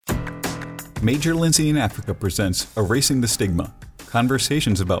Major Lindsay in Africa presents Erasing the Stigma,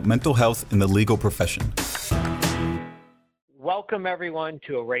 conversations about mental health in the legal profession. Welcome everyone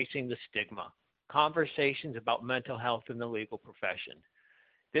to Erasing the Stigma, conversations about mental health in the legal profession.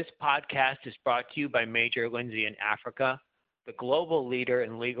 This podcast is brought to you by Major Lindsay in Africa, the global leader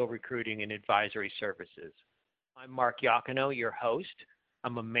in legal recruiting and advisory services. I'm Mark Iacchino, your host.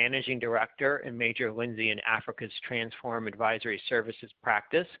 I'm a managing director in Major Lindsay in Africa's Transform Advisory Services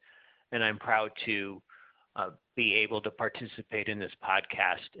practice, and I'm proud to be able to participate in this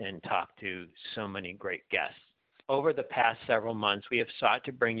podcast and talk to so many great guests. Over the past several months, we have sought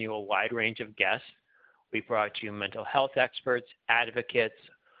to bring you a wide range of guests. We brought you mental health experts, advocates,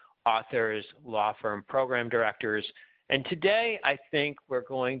 authors, law firm program directors, and today I think we're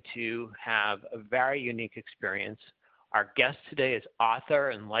going to have a very unique experience. Our guest today is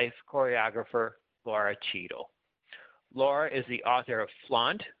author and life choreographer, Laura Cheadle. Laura is the author of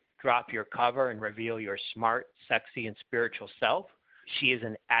Flaunt, Drop Your Cover and Reveal Your Smart, Sexy, and Spiritual Self. She is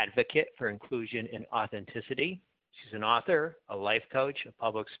an advocate for inclusion and authenticity. She's an author, a life coach, a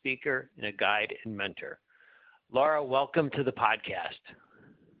public speaker, and a guide and mentor. Laura, welcome to the podcast.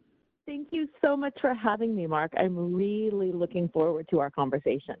 Thank you so much for having me, Mark. I'm really looking forward to our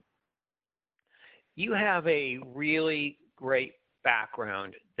conversation. You have a really great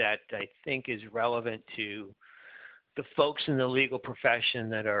background that I think is relevant to the folks in the legal profession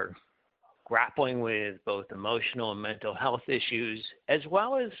that are grappling with both emotional and mental health issues, as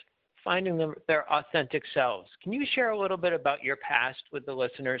well as finding their authentic selves. Can you share a little bit about your past with the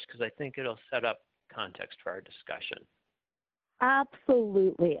listeners? Because I think it'll set up context for our discussion.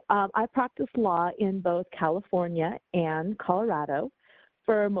 Absolutely. I practiced law in both California and Colorado.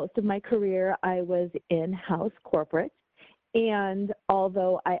 For most of my career, I was in-house corporate. And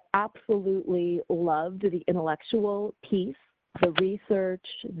although I absolutely loved the intellectual piece, the research,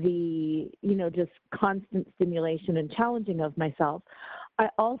 the, just constant stimulation and challenging of myself, I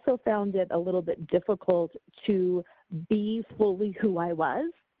also found it a little bit difficult to be fully who I was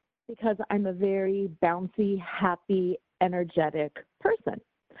because I'm a very bouncy, happy, energetic person.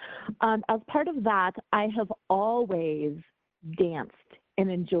 As part of that, I have always danced and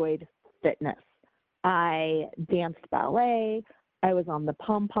enjoyed fitness. I danced ballet. I was on the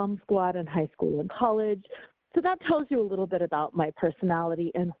pom-pom squad in high school and college. So that tells you a little bit about my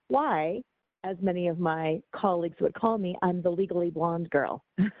personality and why, as many of my colleagues would call me, I'm the legally blonde girl.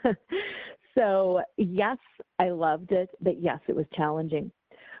 So yes, I loved it, but yes, it was challenging.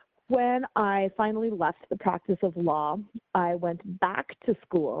 When I finally left the practice of law, I went back to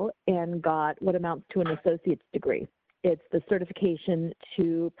school and got what amounts to an associate's degree. It's the certification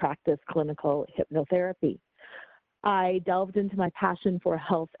to practice clinical hypnotherapy. I delved into my passion for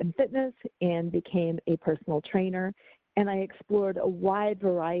health and fitness and became a personal trainer, and I explored a wide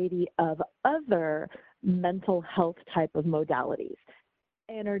variety of other mental health type of modalities,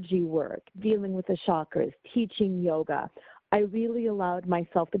 energy work, dealing with the chakras, teaching yoga. I really allowed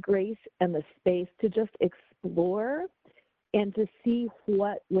myself the grace and the space to just explore and to see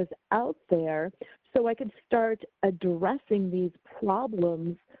what was out there so I could start addressing these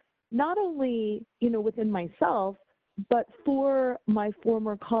problems, not only, within myself, but for my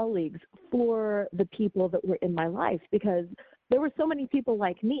former colleagues, for the people that were in my life, because there were so many people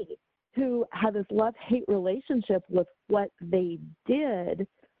like me who had this love-hate relationship with what they did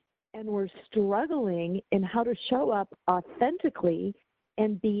and were struggling in how to show up authentically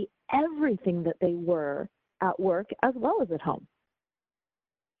and be everything that they were at work as well as at home.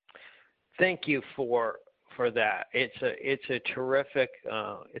 Thank you for that. It's a terrific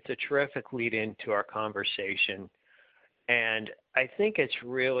lead into our conversation, and I think it's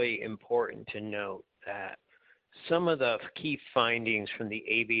really important to note that some of the key findings from the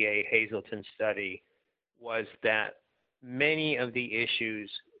ABA Hazelden study was that many of the issues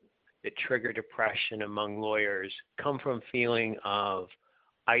that trigger depression among lawyers come from feeling of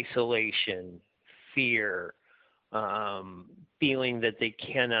isolation, fear, feeling that they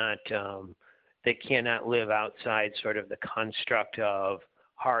cannot live outside sort of the construct of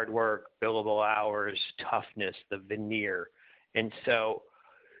hard work, billable hours, toughness, the veneer. And so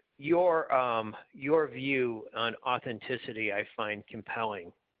your view on authenticity I find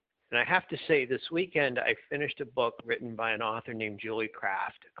compelling. And I have to say, this weekend I finished a book written by an author named Julie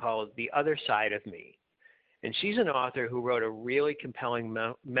Kraft called The Other Side of Me. And she's an author who wrote a really compelling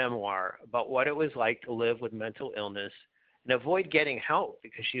memoir about what it was like to live with mental illness and avoid getting help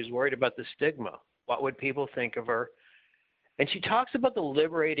because she was worried about the stigma. What would people think of her? And she talks about the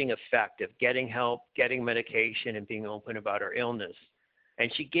liberating effect of getting help, getting medication, and being open about her illness.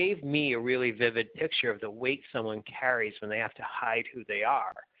 And she gave me a really vivid picture of the weight someone carries when they have to hide who they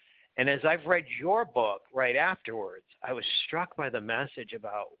are. And as I've read your book right afterwards, I was struck by the message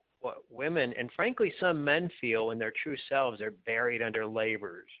about what women and frankly some men feel when their true selves are buried under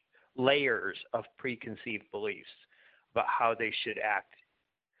layers of preconceived beliefs about how they should act.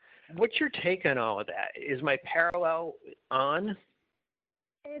 What's your take on all of that? Is my parallel on?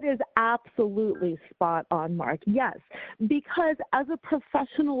 It is absolutely spot on, Mark. Yes, because as a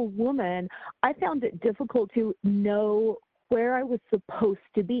professional woman, I found it difficult to know where I was supposed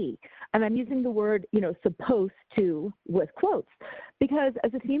to be. And I'm using the word, supposed to with quotes, because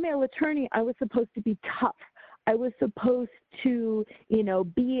as a female attorney, I was supposed to be tough. I was supposed to,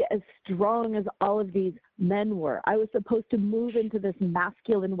 be as strong as all of these men were. I was supposed to move into this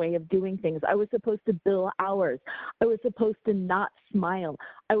masculine way of doing things. I was supposed to bill hours. I was supposed to not smile.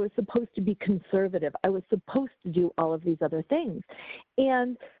 I was supposed to be conservative. I was supposed to do all of these other things.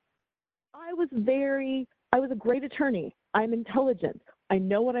 And I was a great attorney. I'm intelligent. I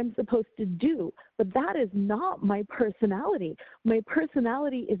know what I'm supposed to do, but that is not my personality. My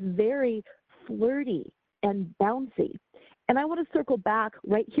personality is very flirty and bouncy. And I want to circle back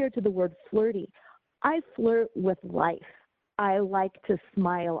right here to the word flirty. I flirt with life. I like to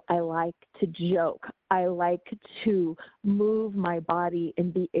smile. I like to joke. I like to move my body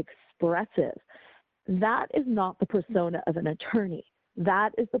and be expressive. That is not the persona of an attorney. That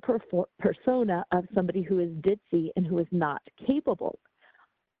is the persona of somebody who is ditzy and who is not capable.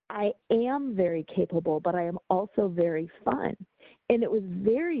 I am very capable, but I am also very fun. And it was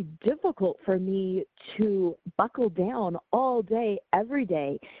very difficult for me to buckle down all day, every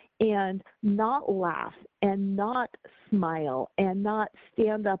day, and not laugh and not smile and not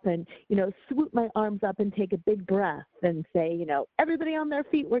stand up and, swoop my arms up and take a big breath and say, everybody on their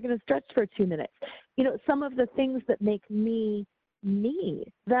feet, we're going to stretch for 2 minutes. Some of the things that make me,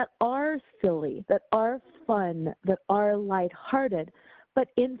 that are silly, that are fun, that are lighthearted. But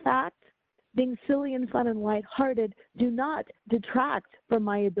in fact, being silly and fun and lighthearted do not detract from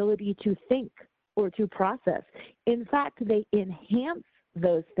my ability to think or to process. In fact, they enhance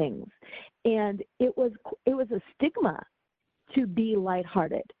those things. And it was a stigma to be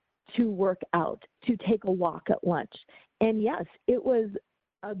lighthearted, to work out, to take a walk at lunch. And yes, it was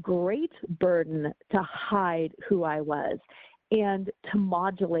a great burden to hide who I was and to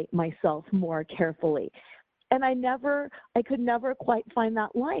modulate myself more carefully. And I could never quite find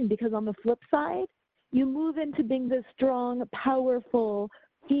that line, because on the flip side, you move into being this strong, powerful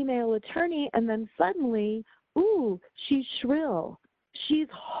female attorney, and then suddenly, ooh, she's shrill. She's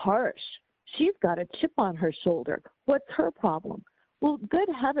harsh. She's got a chip on her shoulder. What's her problem? Well, good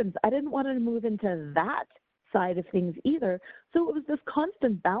heavens, I didn't want to move into that side of things either. So it was this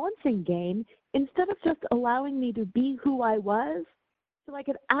constant balancing game instead of just allowing me to be who I was so I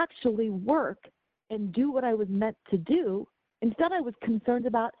could actually work and do what I was meant to do. Instead, I was concerned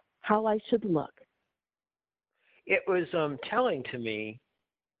about how I should look. It was telling to me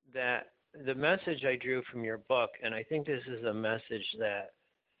that the message I drew from your book, and I think this is a message that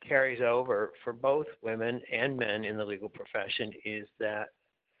carries over for both women and men in the legal profession, is that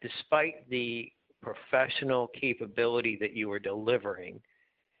despite the professional capability that you were delivering,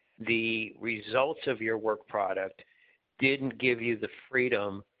 the results of your work product didn't give you the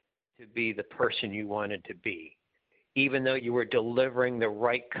freedom to be the person you wanted to be. Even though you were delivering the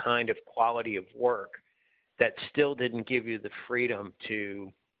right kind of quality of work, that still didn't give you the freedom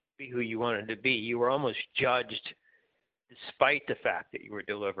to be who you wanted to be. You were almost judged despite the fact that you were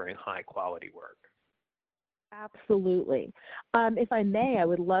delivering high quality work. Absolutely. If I may, I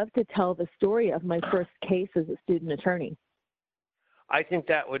would love to tell the story of my first case as a student attorney. I think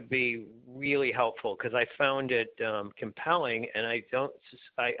that would be really helpful, because I found it compelling, and I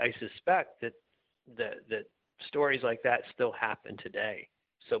suspect that stories like that still happen today.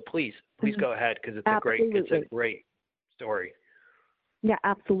 So please go ahead, because it's a great story. Yeah,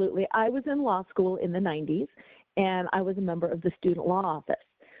 absolutely. I was in law school in the 90s, and I was a member of the student law office,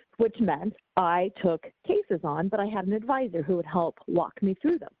 which meant I took cases on, but I had an advisor who would help walk me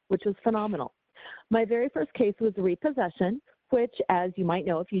through them, which was phenomenal. My very first case was repossession, which, as you might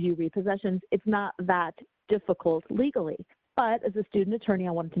know, if you do repossessions, it's not that difficult legally. But as a student attorney,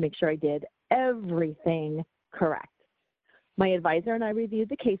 I wanted to make sure I did everything correct. My advisor and I reviewed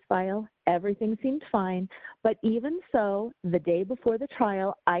the case file. Everything seemed fine. But even so, the day before the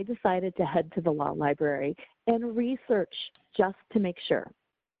trial, I decided to head to the law library and research just to make sure.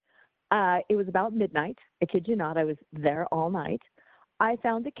 It was about midnight. I kid you not, I was there all night. I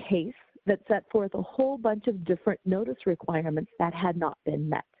found a case that set forth a whole bunch of different notice requirements that had not been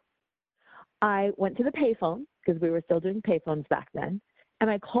met. I went to the payphone, because we were still doing payphones back then,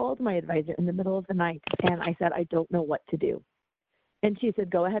 and I called my advisor in the middle of the night, and I said, I don't know what to do. And she said,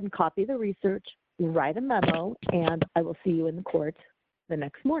 go ahead and copy the research, write a memo, and I will see you in the court the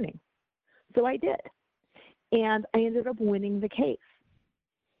next morning. So I did. And I ended up winning the case.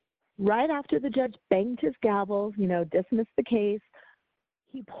 Right after the judge banged his gavel, dismissed the case,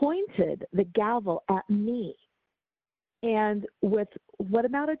 he pointed the gavel at me and with what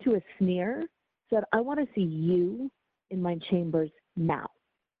amounted to a sneer said, I want to see you in my chambers now,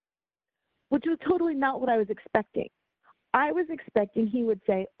 which was totally not what I was expecting. I was expecting he would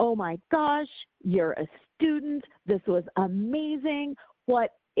say, oh my gosh, you're a student. This was amazing.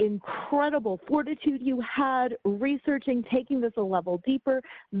 What incredible fortitude you had researching, taking this a level deeper.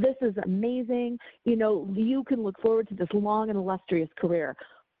 This is amazing. You can look forward to this long and illustrious career.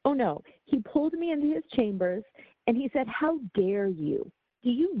 Oh no, he pulled me into his chambers and he said, how dare you?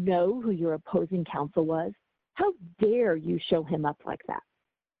 Do you know who your opposing counsel was? How dare you show him up like that?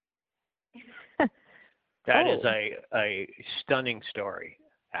 That is a stunning story,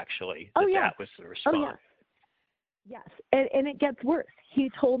 actually, that was the response. Oh, yes. And it gets worse. He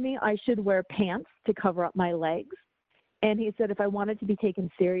told me I should wear pants to cover up my legs. And he said if I wanted to be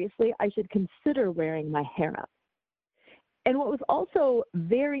taken seriously, I should consider wearing my hair up. And what was also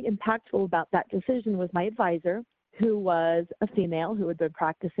very impactful about that decision was my advisor, who was a female who had been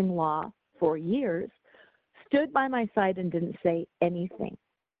practicing law for years, stood by my side and didn't say anything.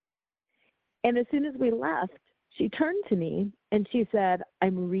 And as soon as we left, she turned to me and she said,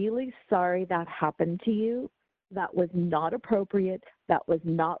 I'm really sorry that happened to you. That was not appropriate. That was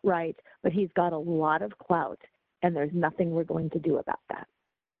not right. But he's got a lot of clout, and there's nothing we're going to do about that.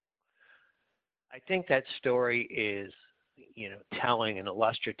 I think that story is, telling and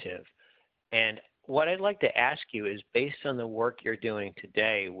illustrative. And what I'd like to ask you is, based on the work you're doing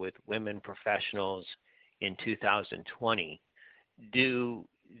today with women professionals in 2020, do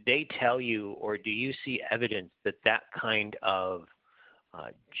they tell you, or do you see evidence that that kind of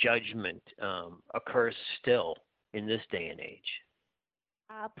judgment occurs still in this day and age?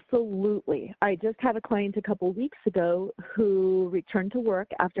 Absolutely. I just had a client a couple weeks ago who returned to work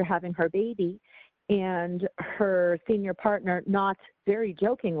after having her baby, and her senior partner, not very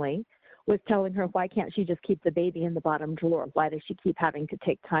jokingly, was telling her, why can't she just keep the baby in the bottom drawer? Why does she keep having to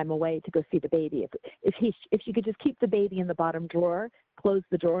take time away to go see the baby? If she could just keep the baby in the bottom drawer, close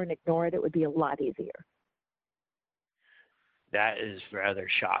the drawer and ignore it, it would be a lot easier. That is rather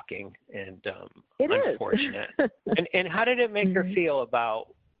shocking and unfortunate. and how did it make her feel about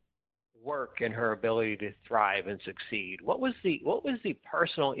work and her ability to thrive and succeed? What was the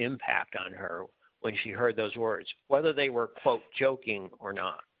personal impact on her when she heard those words, whether they were, quote, joking or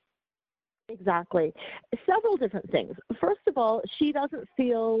not? Exactly. Several different things. First of all, she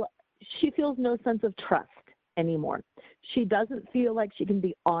feels no sense of trust anymore. She doesn't feel like she can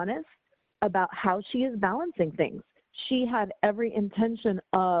be honest about how she is balancing things. She had every intention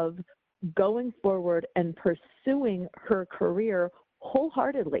of going forward and pursuing her career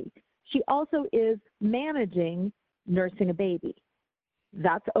wholeheartedly. She also is managing nursing a baby.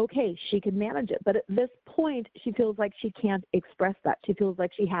 That's okay. She can manage it. But at this point, she feels like she can't express that. She feels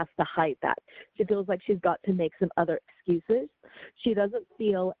like she has to hide that. She feels like she's got to make some other excuses. She doesn't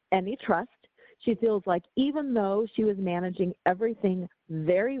feel any trust. She feels like even though she was managing everything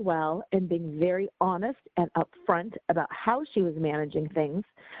very well and being very honest and upfront about how she was managing things,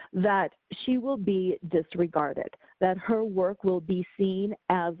 that she will be disregarded, that her work will be seen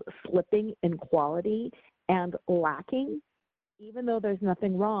as slipping in quality and lacking, even though there's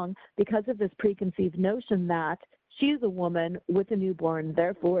nothing wrong, because of this preconceived notion that she's a woman with a newborn,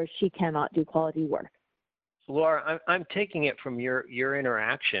 therefore she cannot do quality work. Laura, I'm taking it from your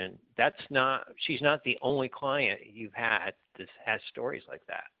interaction. She's not the only client you've had that has stories like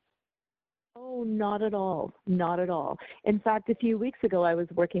that. Oh, not at all. Not at all. In fact, a few weeks ago, I was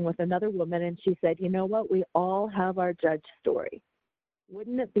working with another woman and she said, you know what? We all have our judge story.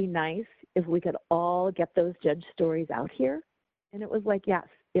 Wouldn't it be nice if we could all get those judge stories out here? And it was like, yes,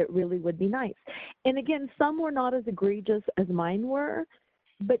 it really would be nice. And again, some were not as egregious as mine were,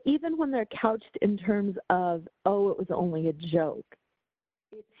 but even when they're couched in terms of, oh, it was only a joke,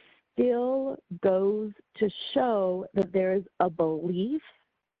 it still goes to show that there's a belief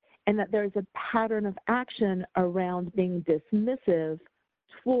and that there's a pattern of action around being dismissive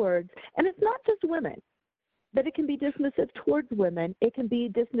towards, and it's not just women, but it can be dismissive towards women. It can be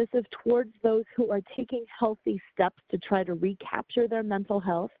dismissive towards those who are taking healthy steps to try to recapture their mental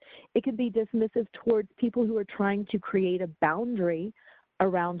health. It can be dismissive towards people who are trying to create a boundary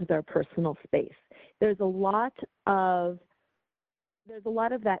around their personal space. There's a lot of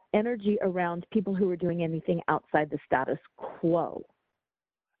that energy around people who are doing anything outside the status quo.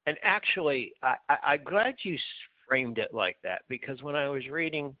 And actually, I'm glad you framed it like that, because when I was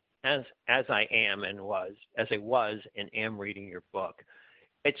reading, as I am and was, as I was and am reading your book,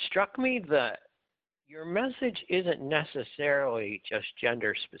 it struck me that your message isn't necessarily just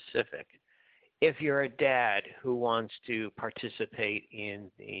gender specific. If you're a dad who wants to participate in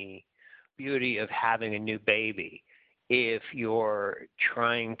the beauty of having a new baby, if you're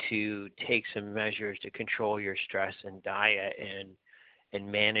trying to take some measures to control your stress and diet and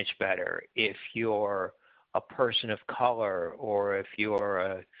manage better, if you're a person of color, or if you're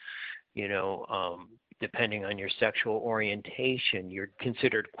a, depending on your sexual orientation, you're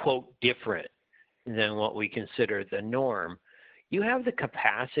considered, quote, different than what we consider the norm, you have the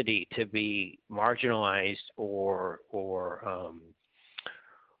capacity to be marginalized or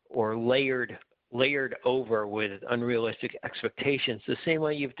layered over with unrealistic expectations, the same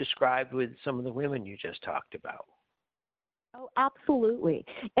way you've described with some of the women you just talked about. Oh, absolutely.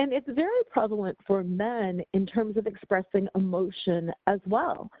 And it's very prevalent for men in terms of expressing emotion as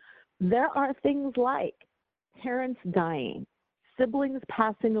well. There are things like parents dying, siblings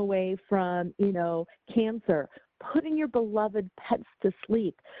passing away from, cancer, putting your beloved pets to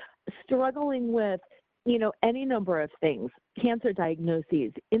sleep, struggling with, any number of things, cancer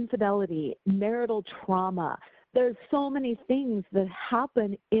diagnoses, infidelity, marital trauma. There's so many things that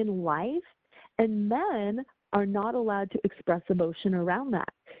happen in life, and men are not allowed to express emotion around that.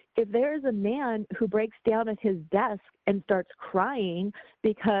 If there's a man who breaks down at his desk and starts crying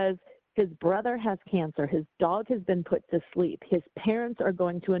because his brother has cancer, his dog has been put to sleep, his parents are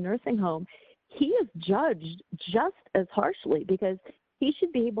going to a nursing home, he is judged just as harshly because he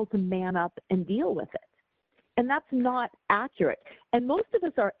should be able to man up and deal with it. And that's not accurate. And most of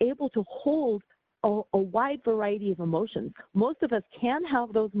us are able to hold a wide variety of emotions. Most of us can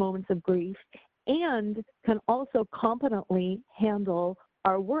have those moments of grief and can also competently handle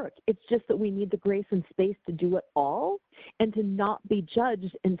our work. It's just that we need the grace and space to do it all and to not be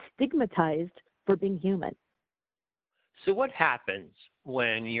judged and stigmatized for being human. So what happens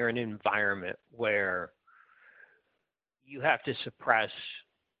when you're in an environment where you have to suppress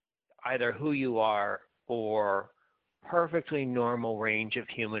either who you are or perfectly normal range of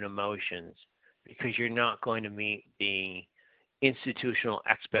human emotions because you're not going to meet the institutional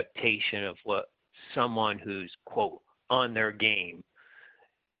expectation of what someone who's, quote, on their game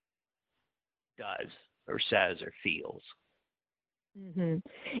does or says or feels? Mm-hmm.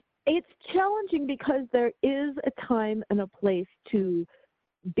 It's challenging because there is a time and a place to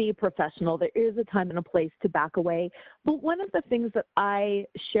be professional. There is a time and a place to back away. But one of the things that I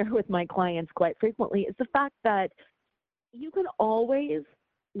share with my clients quite frequently is the fact that you can always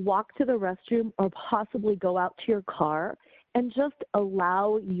walk to the restroom or possibly go out to your car and just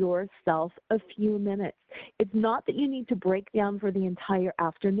allow yourself a few minutes. It's not that you need to break down for the entire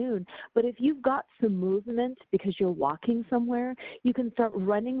afternoon, but if you've got some movement because you're walking somewhere, you can start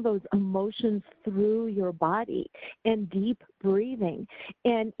running those emotions through your body and deep breathing.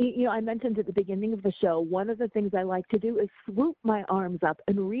 And, I mentioned at the beginning of the show, one of the things I like to do is swoop my arms up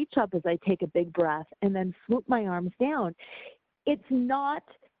and reach up as I take a big breath and then swoop my arms down. It's not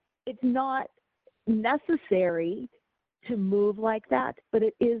necessary to move like that, but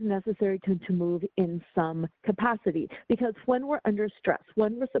it is necessary to move in some capacity, because when we're under stress,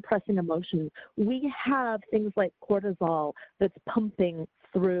 when we're suppressing emotions, we have things like cortisol that's pumping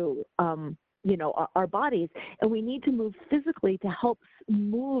through our bodies, and we need to move physically to help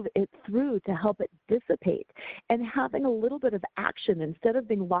move it through, to help it dissipate. And having a little bit of action instead of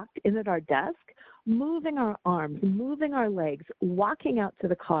being locked in at our desk, moving our arms, moving our legs, walking out to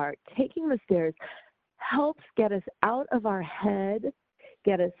the car, taking the stairs, helps get us out of our head,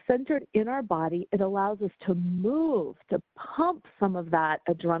 get us centered in our body. It allows us to move, to pump some of that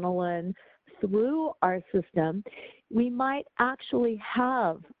adrenaline through our system. We might actually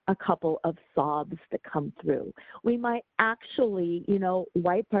have a couple of sobs that come through. We might actually,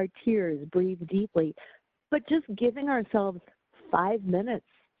 wipe our tears, breathe deeply, but just giving ourselves 5 minutes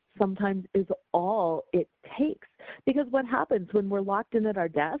sometimes is all it takes. Because what happens when we're locked in at our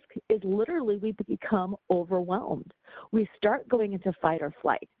desk is literally we become overwhelmed. We start going into fight or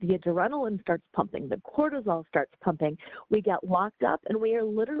flight. The adrenaline starts pumping. The cortisol starts pumping. We get locked up and we are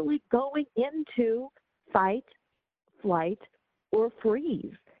literally going into fight, flight, or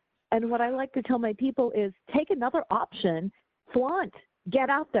freeze. And what I like to tell my people is take another option, flaunt, get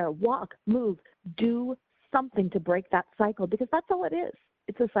out there, walk, move, do something to break that cycle, because that's all it is.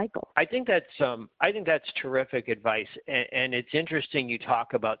 It's a cycle. I think that's terrific advice, and it's interesting you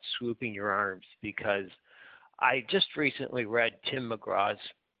talk about swooping your arms, because I just recently read Tim McGraw's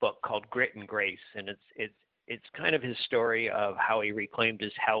book called Grit and Grace, and it's kind of his story of how he reclaimed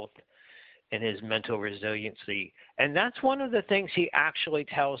his health and his mental resiliency. And that's one of the things he actually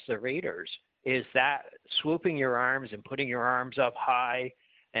tells the readers, is that swooping your arms and putting your arms up high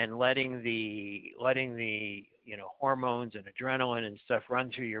and letting the hormones and adrenaline and stuff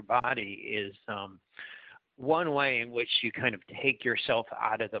run through your body is one way in which you kind of take yourself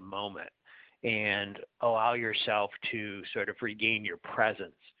out of the moment and allow yourself to sort of regain your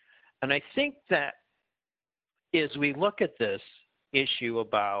presence. And I think that as we look at this issue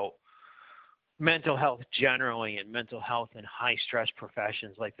about mental health generally and mental health in high stress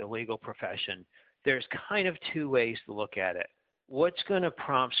professions like the legal profession, there's kind of two ways to look at it. What's going to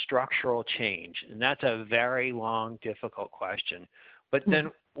prompt structural change? And that's a very long, difficult question. But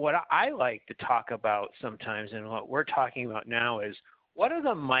then what I like to talk about sometimes, and what we're talking about now, is what are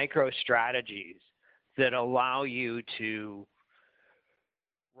the micro strategies that allow you to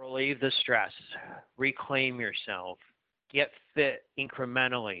relieve the stress, reclaim yourself, get fit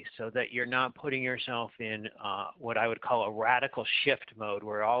incrementally so that you're not putting yourself in what I would call a radical shift mode,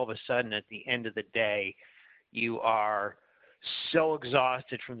 where all of a sudden at the end of the day, you are so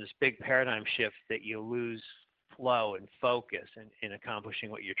exhausted from this big paradigm shift that you lose flow and focus in accomplishing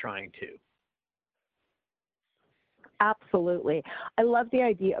what you're trying to. Absolutely. I love the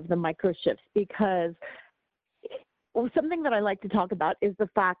idea of the micro shifts, because something that I like to talk about is the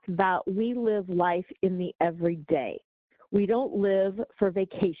fact that we live life in the everyday. We don't live for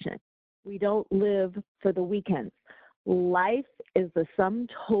vacation. We don't live for the weekends. Life is the sum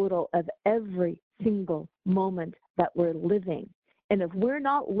total of every single moment that we're living. And if we're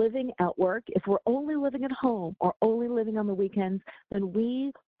not living at work, if we're only living at home or only living on the weekends, then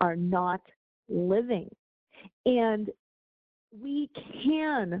we are not living. And we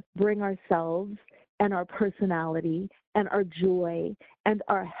can bring ourselves and our personality and our joy and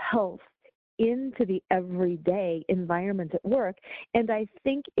our health into the everyday environment at work. And I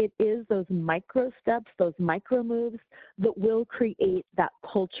think it is those micro steps, those micro moves that will create that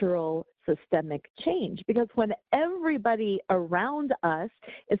cultural systemic change. Because when everybody around us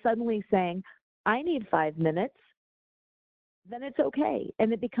is suddenly saying, I need 5 minutes, then it's okay.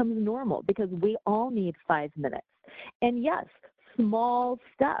 And it becomes normal because we all need 5 minutes. And yes, small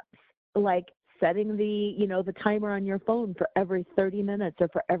steps like setting the timer on your phone for every 30 minutes or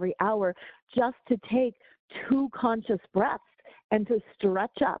for every hour, just to take 2 conscious breaths and to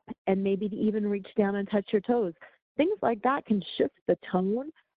stretch up and maybe to even reach down and touch your toes. Things like that can shift the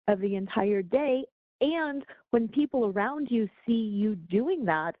tone of the entire day. And when people around you see you doing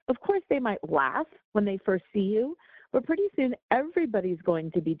that, of course they might laugh when they first see you, but pretty soon everybody's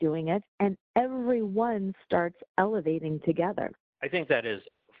going to be doing it and everyone starts elevating together. I think that is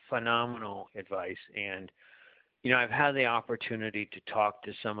phenomenal advice. And, I've had the opportunity to talk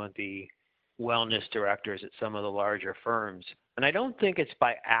to some of the wellness directors at some of the larger firms. And I don't think it's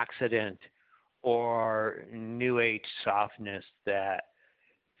by accident or new age softness that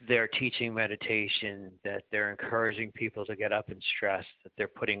they're teaching meditation, that they're encouraging people to get up and stress, that they're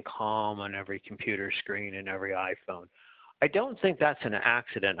putting calm on every computer screen and every iPhone. I don't think that's an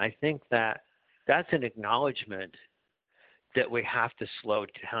accident. I think that that's an acknowledgement that we have to slow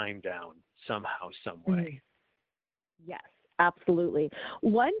time down somehow, some way. Yes, absolutely.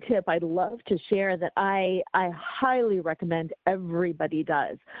 One tip I'd love to share that I highly recommend everybody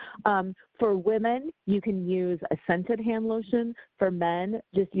does. For women, you can use a scented hand lotion. For men,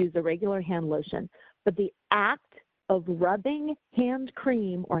 just use a regular hand lotion. But the act of rubbing hand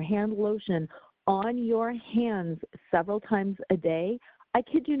cream or hand lotion on your hands several times a day, I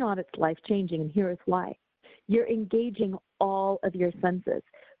kid you not, it's life-changing, and here is why. You're engaging all of your senses.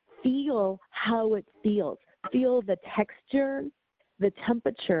 Feel how it feels. Feel the texture, the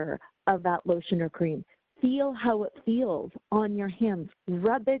temperature of that lotion or cream. Feel how it feels on your hands.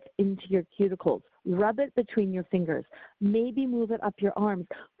 Rub it into your cuticles. Rub it between your fingers. Maybe move it up your arms.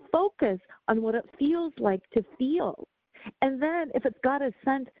 Focus on what it feels like to feel. And then if it's got a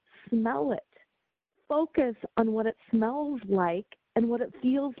scent, smell it. Focus on what it smells like and what it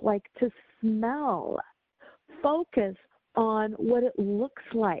feels like to smell. Focus on what it looks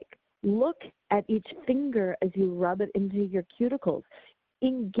like. Look at each finger as you rub it into your cuticles.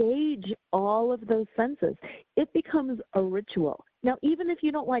 Engage all of those senses. It becomes a ritual. Now, even if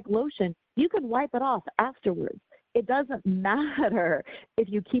you don't like lotion, you can wipe it off afterwards. It doesn't matter if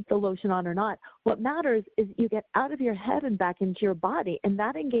you keep the lotion on or not. What matters is you get out of your head and back into your body, and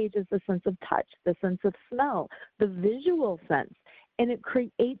that engages the sense of touch, the sense of smell, the visual sense. And it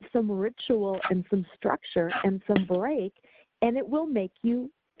creates some ritual and some structure and some break, and it will make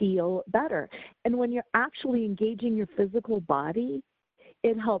you feel better. And when you're actually engaging your physical body,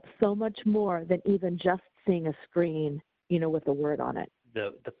 it helps so much more than even just seeing a screen, with a word on it.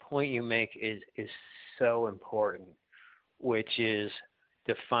 the point you make is so important, which is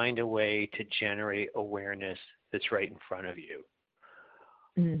to find a way to generate awareness that's right in front of you.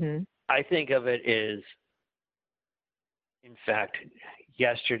 Mm-hmm. I think of it as, in fact,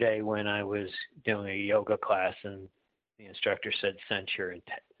 yesterday when I was doing a yoga class and the instructor said,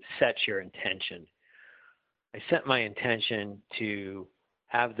 set your intention. I set my intention to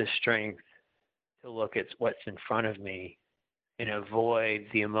have the strength to look at what's in front of me and avoid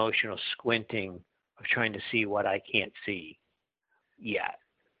the emotional squinting of trying to see what I can't see yet,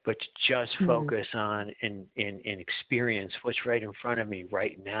 but just focus on and experience what's right in front of me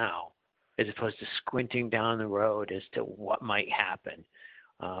right now, as opposed to squinting down the road as to what might happen.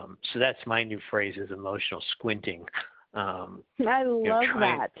 So that's my new phrase, is emotional squinting. I love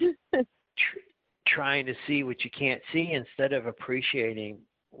that. Trying to see what you can't see instead of appreciating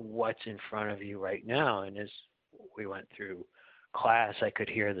what's in front of you right now. And as we went through class, I could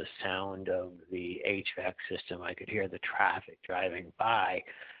hear the sound of the HVAC system. I could hear the traffic driving by,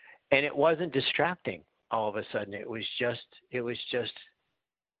 and it wasn't distracting. All of a sudden, it was just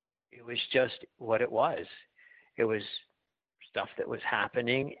what it was. It was stuff that was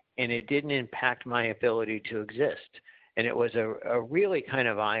happening, and it didn't impact my ability to exist. And it was a really kind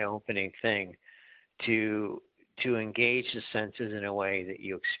of eye-opening thing to engage the senses in a way that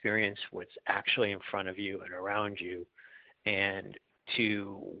you experience what's actually in front of you and around you, and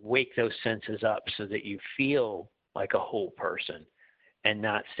to wake those senses up so that you feel like a whole person and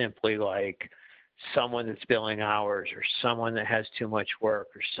not simply like someone that's billing hours, or someone that has too much work,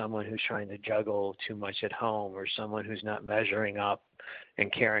 or someone who's trying to juggle too much at home, or someone who's not measuring up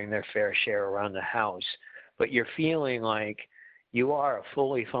and carrying their fair share around the house. But you're feeling like you are a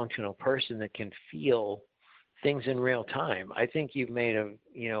fully functional person that can feel things in real time. I think you've made a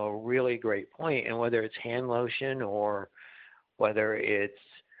really great point. And whether it's hand lotion, or whether it's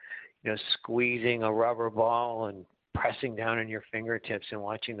squeezing a rubber ball and pressing down on your fingertips and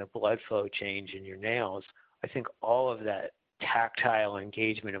watching the blood flow change in your nails, I think all of that tactile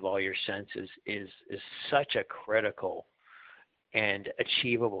engagement of all your senses is such a critical and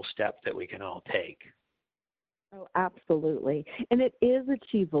achievable step that we can all take. Oh, absolutely. And it is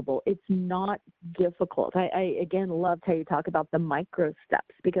achievable. It's not difficult. I again, loved how you talk about the micro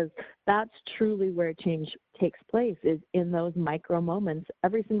steps, because that's truly where change takes place, is in those micro moments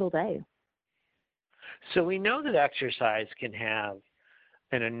every single day. So we know that exercise can have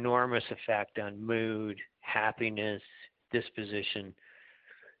an enormous effect on mood, happiness, disposition.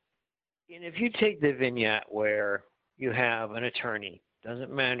 And if you take the vignette where you have an attorney,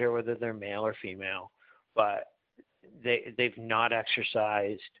 doesn't matter whether they're male or female, but they've not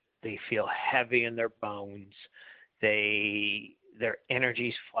exercised, they feel heavy in their bones, their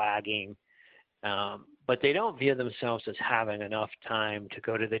energy's flagging, but they don't view themselves as having enough time to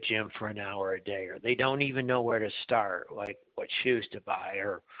go to the gym for an hour a day, or they don't even know where to start, like what shoes to buy,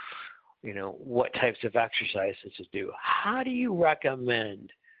 or what types of exercises to do. How do you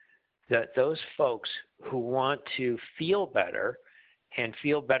recommend that those folks who want to feel better and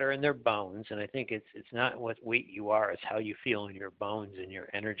feel better in their bones, and I think it's not what weight you are, it's how you feel in your bones and your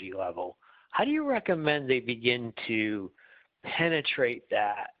energy level, how do you recommend they begin to penetrate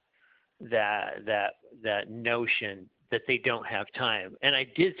that notion that they don't have time? And I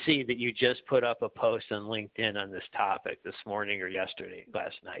did see that you just put up a post on LinkedIn on this topic this morning, or last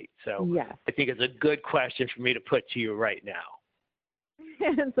night. So yes. I think it's a good question for me to put to you right now.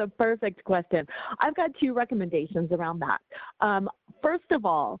 It's a perfect question. I've got two recommendations around that. First of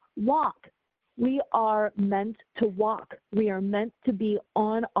all, walk. We are meant to walk. We are meant to be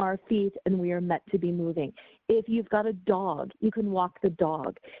on our feet, and we are meant to be moving. If you've got a dog, you can walk the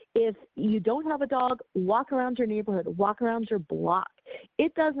dog. If you don't have a dog, walk around your neighborhood, walk around your block.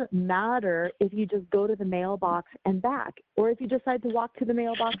 It doesn't matter if you just go to the mailbox and back, or if you decide to walk to the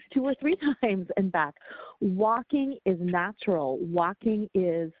mailbox 2 or 3 times and back. Walking is natural. Walking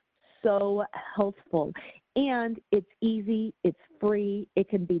is so healthful, and it's easy, it's free, it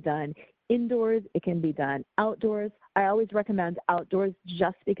can be done indoors, it can be done outdoors. I always recommend outdoors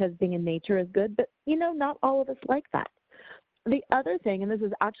just because being in nature is good, but not all of us like that. The other thing, and this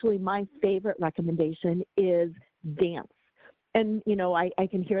is actually my favorite recommendation, is dance. And, I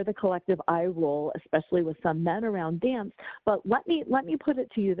can hear the collective eye roll, especially with some men around dance, but let me put it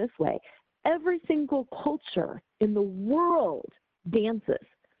to you this way. Every single culture in the world dances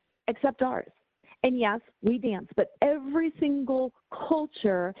except ours. And yes, we dance, but every single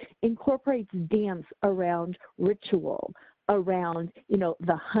culture incorporates dance around ritual, around,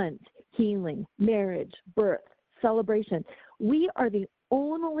 the hunt, healing, marriage, birth, celebration. We are the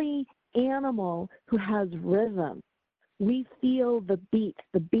only animal who has rhythm. We feel the beat.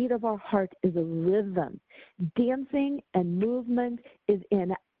 The beat of our heart is a rhythm. Dancing and movement is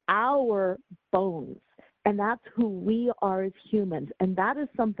in our bones. And that's who we are as humans. And that is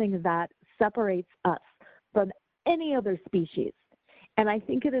something that separates us from any other species. And I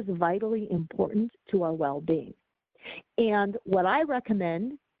think it is vitally important to our well-being. And what I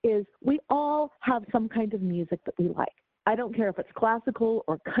recommend is we all have some kind of music that we like. I don't care if it's classical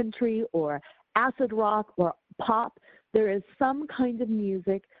or country or acid rock or pop. There is some kind of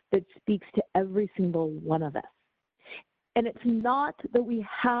music that speaks to every single one of us. And it's not that we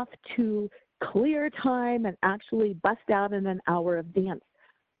have to clear time and actually bust out in an hour of dance.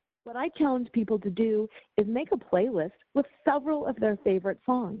 What I challenge people to do is make a playlist with several of their favorite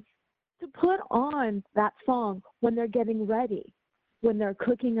songs, to put on that song when they're getting ready, when they're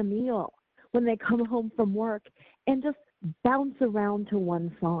cooking a meal, when they come home from work, and just bounce around to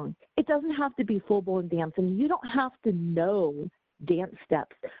one song. It doesn't have to be full-blown dancing. You don't have to know dance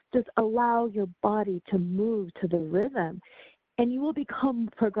steps. Just allow your body to move to the rhythm, and you will become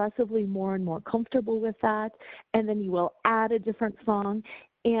progressively more and more comfortable with that, and then you will add a different song,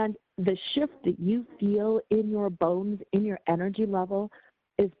 and the shift that you feel in your bones, in your energy level,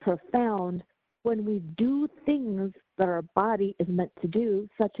 is profound when we do things that our body is meant to do,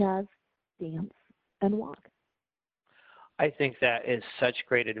 such as dance and walk. I think that is such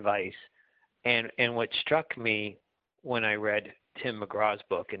great advice. And what struck me when I read Tim McGraw's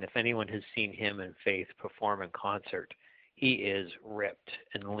book, and if anyone has seen him and Faith perform in concert, he is ripped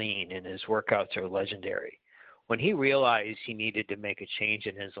and lean, and his workouts are legendary. When he realized he needed to make a change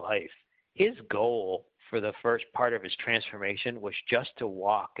in his life, his goal for the first part of his transformation was just to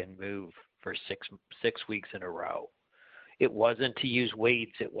walk and move for six weeks in a row. It wasn't to use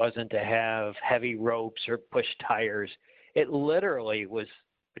weights. It wasn't to have heavy ropes or push tires. It literally was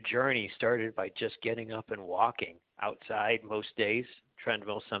a journey started by just getting up and walking outside most days,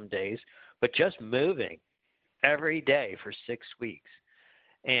 treadmill some days, but just moving every day for 6 weeks.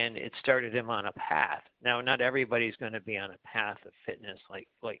 And it started him on a path. Now, not everybody's going to be on a path of fitness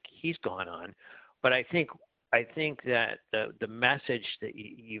like he's gone on, but I think that the message that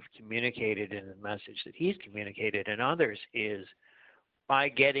you've communicated and the message that he's communicated and others is by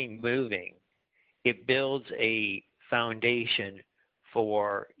getting moving, it builds a foundation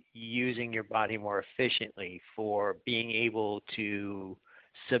for using your body more efficiently, for being able to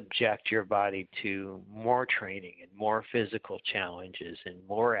subject your body to more training and more physical challenges and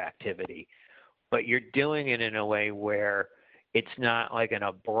more activity. But you're doing it in a way where it's not like an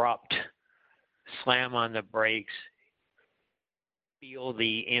abrupt slam on the brakes, feel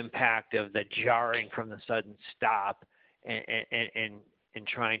the impact of the jarring from the sudden stop and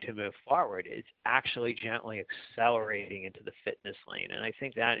trying to move forward. It's actually gently accelerating into the fitness lane. And I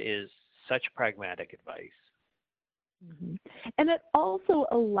think that is such pragmatic advice. Mm-hmm. And it also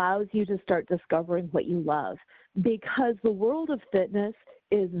allows you to start discovering what you love, because the world of fitness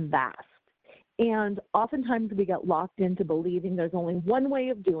is vast. And oftentimes we get locked into believing there's only one way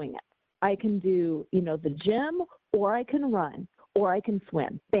of doing it. I can do, the gym, or I can run, or I can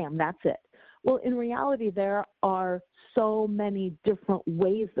swim. Bam, that's it. Well, in reality, there are so many different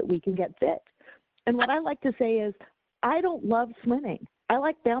ways that we can get fit. And what I like to say is, I don't love swimming. I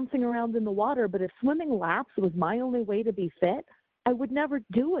like bouncing around in the water, but if swimming laps was my only way to be fit, I would never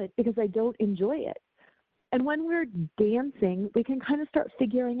do it because I don't enjoy it. And when we're dancing, we can kind of start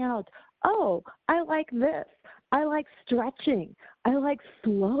figuring out, oh, I like this. I like stretching. I like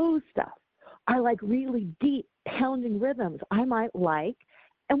slow stuff. I like really deep pounding rhythms. I might like,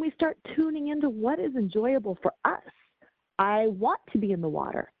 and we start tuning into what is enjoyable for us. I want to be in the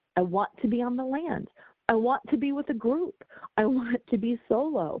water. I want to be on the land. I want to be with a group. I want to be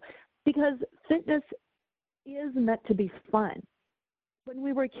solo, because fitness is meant to be fun. When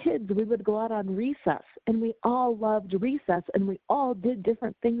we were kids, we would go out on recess, and we all loved recess, and we all did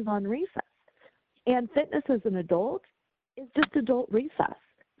different things on recess. And fitness as an adult is just adult recess.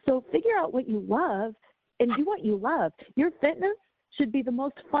 So figure out what you love and do what you love. Your fitness should be the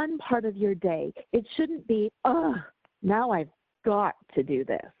most fun part of your day. It shouldn't be, now I've got to do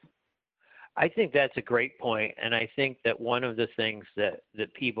this. I think that's a great point. And I think that one of the things that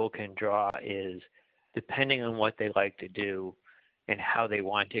people can draw is, depending on what they like to do and how they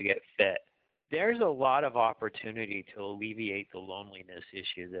want to get fit, there's a lot of opportunity to alleviate the loneliness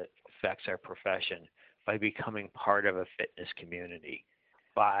issue that affects our profession by becoming part of a fitness community,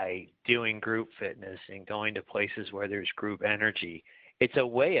 by doing group fitness and going to places where there's group energy. It's a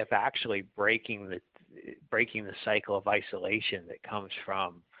way of actually breaking the cycle of isolation that comes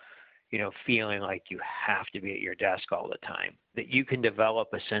from, feeling like you have to be at your desk all the time, that you can develop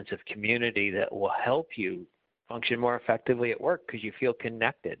a sense of community that will help you function more effectively at work because you feel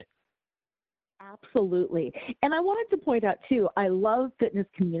connected. Absolutely. And I wanted to point out, too, I love fitness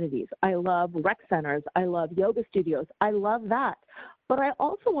communities. I love rec centers. I love yoga studios. I love that. But I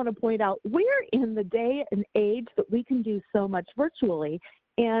also want to point out we're in the day and age that we can do so much virtually.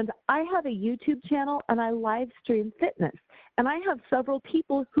 And I have a YouTube channel and I live stream fitness. And I have several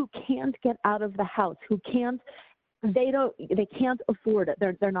people who can't get out of the house, they can't afford it.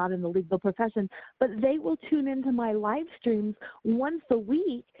 They're not in the legal profession, but they will tune into my live streams once a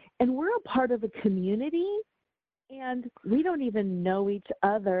week, and we're a part of a community, and we don't even know each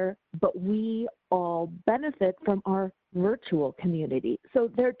other, but we all benefit from our virtual community. So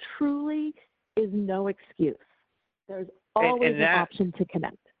there truly is no excuse. There's always an option to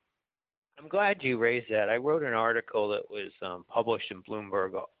connect. I'm glad you raised that. I wrote an article that was published in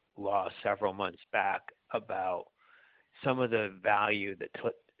Bloomberg Law several months back about some of the value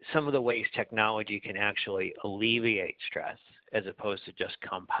some of the ways technology can actually alleviate stress as opposed to just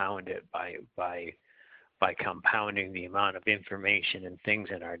compound it by compounding the amount of information and things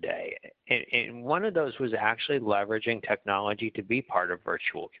in our day. And one of those was actually leveraging technology to be part of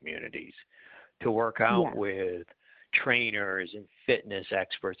virtual communities, to work out with trainers and fitness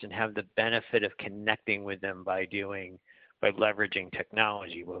experts and have the benefit of connecting with them by leveraging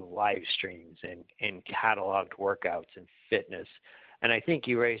technology with live streams and cataloged workouts and fitness. And I think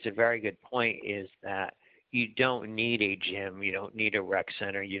you raised a very good point, is that you don't need a gym, you don't need a rec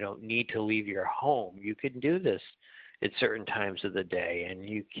center, you don't need to leave your home. You can do this at certain times of the day, and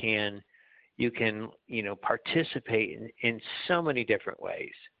you can participate in so many different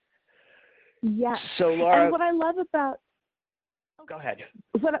ways. Yes. So Laura, and what I love about go ahead.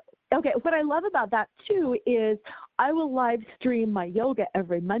 What I love about that, too, is I will live stream my yoga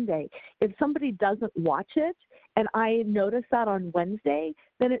every Monday. If somebody doesn't watch it and I notice that on Wednesday,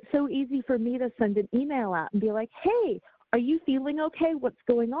 then it's so easy for me to send an email out and be like, hey, are you feeling okay? What's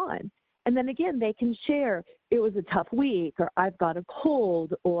going on? And then again, they can share, it was a tough week, or I've got a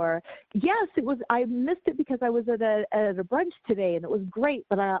cold, or yes, I missed it because I was at a brunch today and it was great,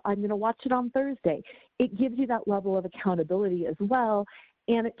 but I'm going to watch it on Thursday. It gives you that level of accountability as well.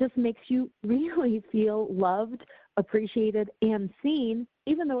 And it just makes you really feel loved, appreciated, and seen,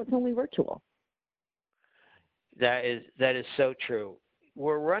 even though it's only virtual. That is so true.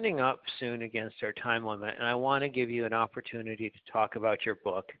 We're running up soon against our time limit, and I want to give you an opportunity to talk about your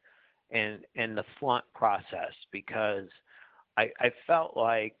book and the flaunt process, because I felt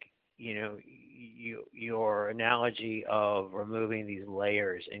like, your analogy of removing these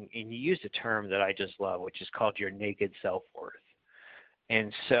layers, and you used a term that I just love, which is called your naked self-worth.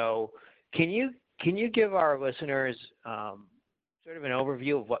 And so can you give our listeners sort of an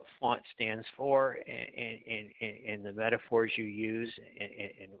overview of what flaunt stands for and the metaphors you use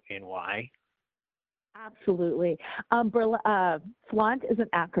and why? Absolutely. Flaunt is an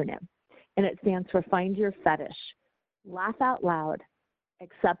acronym, and it stands for Find Your Fetish, Laugh Out Loud,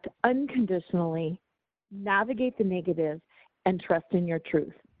 Accept Unconditionally, Navigate the Negative, and Trust in Your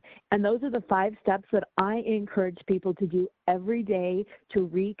Truth. And those are the 5 steps that I encourage people to do every day to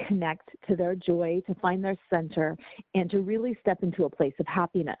reconnect to their joy, to find their center, and to really step into a place of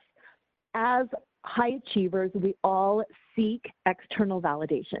happiness. As high achievers, we all seek external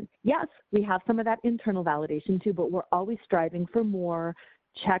validation. Yes, we have some of that internal validation too, but we're always striving for more,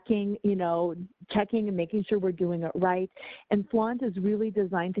 checking and making sure we're doing it right. And Flaunt is really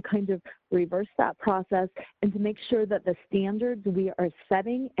designed to kind of reverse that process and to make sure that the standards we are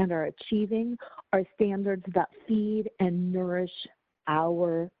setting and are achieving are standards that feed and nourish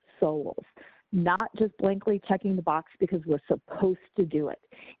our souls, not just blankly checking the box because we're supposed to do it.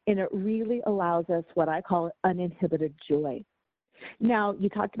 And it really allows us what I call uninhibited joy. Now, you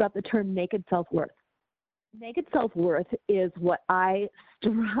talked about the term naked self-worth. Naked self-worth is what I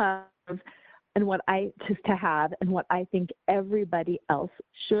strive and what to have and what I think everybody else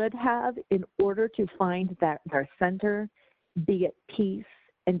should have in order to find their center, be at peace,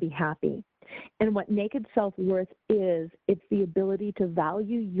 and be happy. And what naked self-worth is, it's the ability to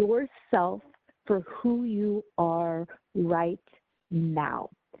value yourself for who you are right now,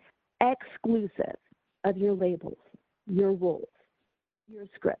 exclusive of your labels, your roles, your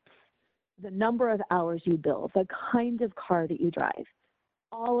scripts, the number of hours you bill, the kind of car that you drive,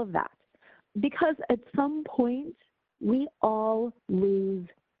 all of that. Because at some point, we all lose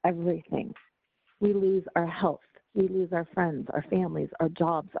everything. We lose our health. We lose our friends, our families, our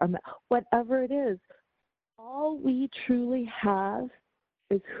jobs, whatever it is. All we truly have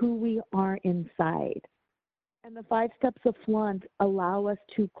is who we are inside. And the 5 steps of Flaunt allow us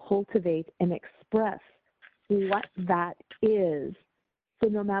to cultivate and express what that is. So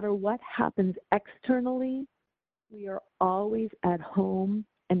no matter what happens externally, We are always at home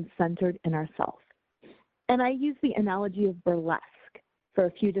and centered in ourselves. And I use the analogy of burlesque for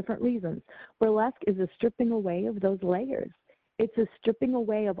a few different reasons. Burlesque is a stripping away of those layers. It's a stripping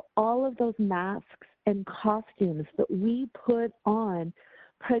away of all of those masks and costumes that we put on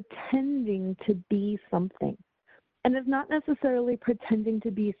pretending to be something. And it's not necessarily pretending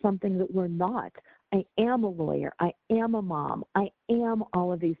to be something that we're not. I am a lawyer. I am a mom. I am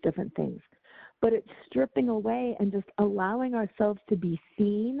all of these different things. But it's stripping away and just allowing ourselves to be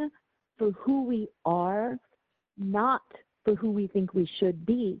seen for who we are, not for who we think we should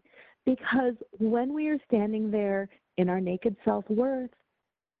be. Because when we are standing there in our naked self-worth,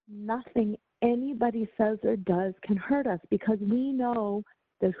 nothing anybody says or does can hurt us, because we know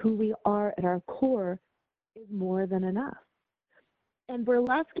that who we are at our core is more than enough. And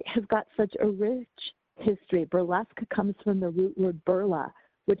burlesque has got such a rich history. Burlesque comes from the root word burla,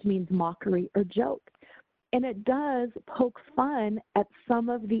 which means mockery or joke. And it does poke fun at some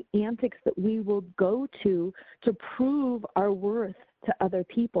of the antics that we will go to prove our worth to other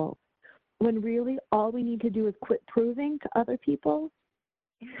people, when really all we need to do is quit proving to other people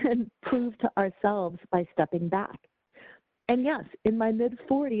and prove to ourselves by stepping back. And yes, in my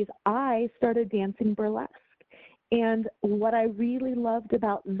mid-40s, I started dancing burlesque. And what I really loved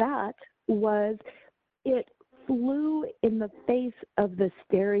about that was it flew in the face of the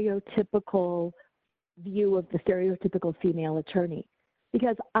stereotypical view of the stereotypical female attorney.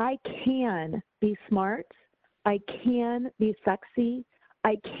 Because I can be smart, I can be sexy,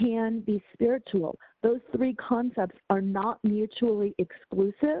 I can be spiritual. Those three concepts are not mutually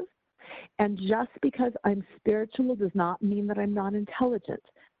exclusive. And just because I'm spiritual does not mean that I'm not intelligent.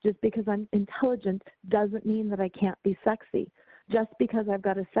 Just because I'm intelligent doesn't mean that I can't be sexy. Just because I've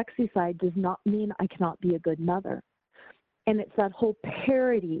got a sexy side does not mean I cannot be a good mother. And it's that whole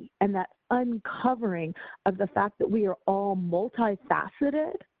parity and that uncovering of the fact that we are all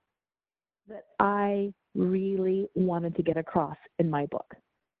multifaceted that I really wanted to get across in my book.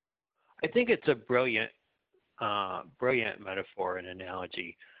 I think it's a brilliant metaphor and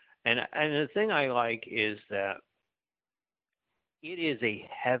analogy. And the thing I like is that it is a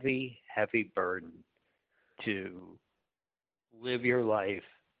heavy, heavy burden to live your life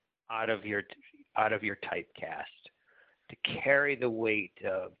out of your typecast, to carry the weight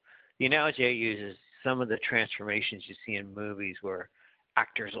of the analogy I use is some of the transformations you see in movies where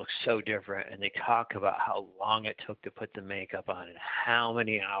actors look so different, and they talk about how long it took to put the makeup on and how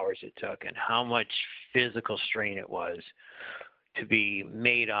many hours it took and how much physical strain it was to be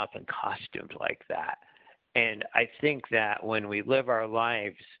made up and costumed like that. And I think that when we live our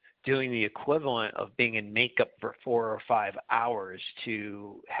lives doing the equivalent of being in makeup for 4 or 5 hours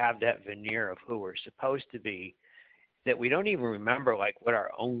to have that veneer of who we're supposed to be, that we don't even remember like what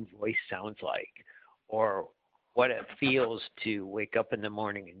our own voice sounds like or what it feels to wake up in the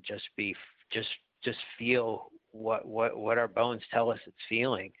morning and just feel what our bones tell us it's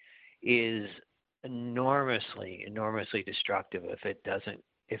feeling is enormously destructive if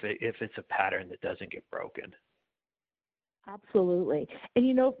it's a pattern that doesn't get broken. Absolutely.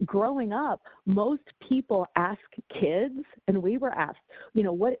 And, growing up, most people ask kids, and we were asked,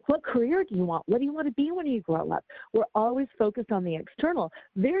 what career do you want? What do you want to be when you grow up? We're always focused on the external.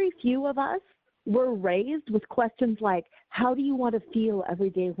 Very few of us were raised with questions like, how do you want to feel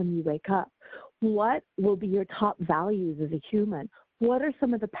every day when you wake up? What will be your top values as a human? What are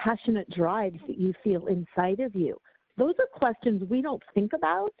some of the passionate drives that you feel inside of you? Those are questions we don't think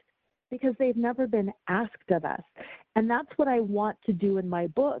about because they've never been asked of us. And that's what I want to do in my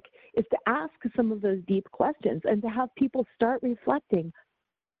book, is to ask some of those deep questions and to have people start reflecting,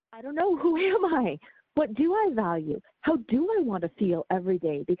 I don't know, who am I? What do I value? How do I want to feel every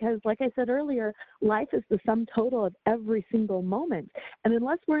day? Because like I said earlier, life is the sum total of every single moment. And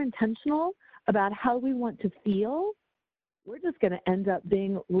unless we're intentional about how we want to feel, we're just going to end up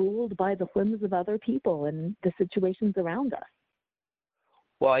being ruled by the whims of other people and the situations around us.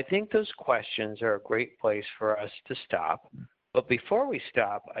 Well, I think those questions are a great place for us to stop. But before we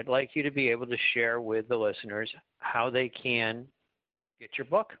stop, I'd like you to be able to share with the listeners how they can get your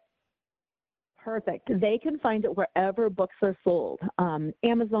book. Perfect. They can find it wherever books are sold.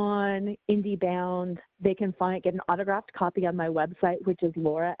 Amazon, IndieBound. They can get an autographed copy on my website, which is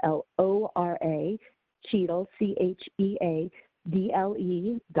Laura, L-O-R-A, Cheadle, CHEADLE.com.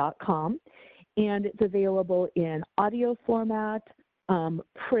 And it's available in audio format,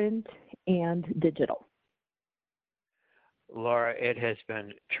 print, and digital. Laura, it has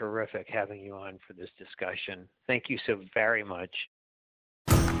been terrific having you on for this discussion. Thank you so very much.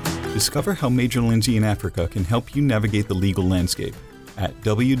 Discover how Major Lindsey in Africa can help you navigate the legal landscape. at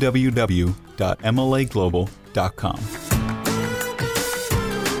www.mlaglobal.com.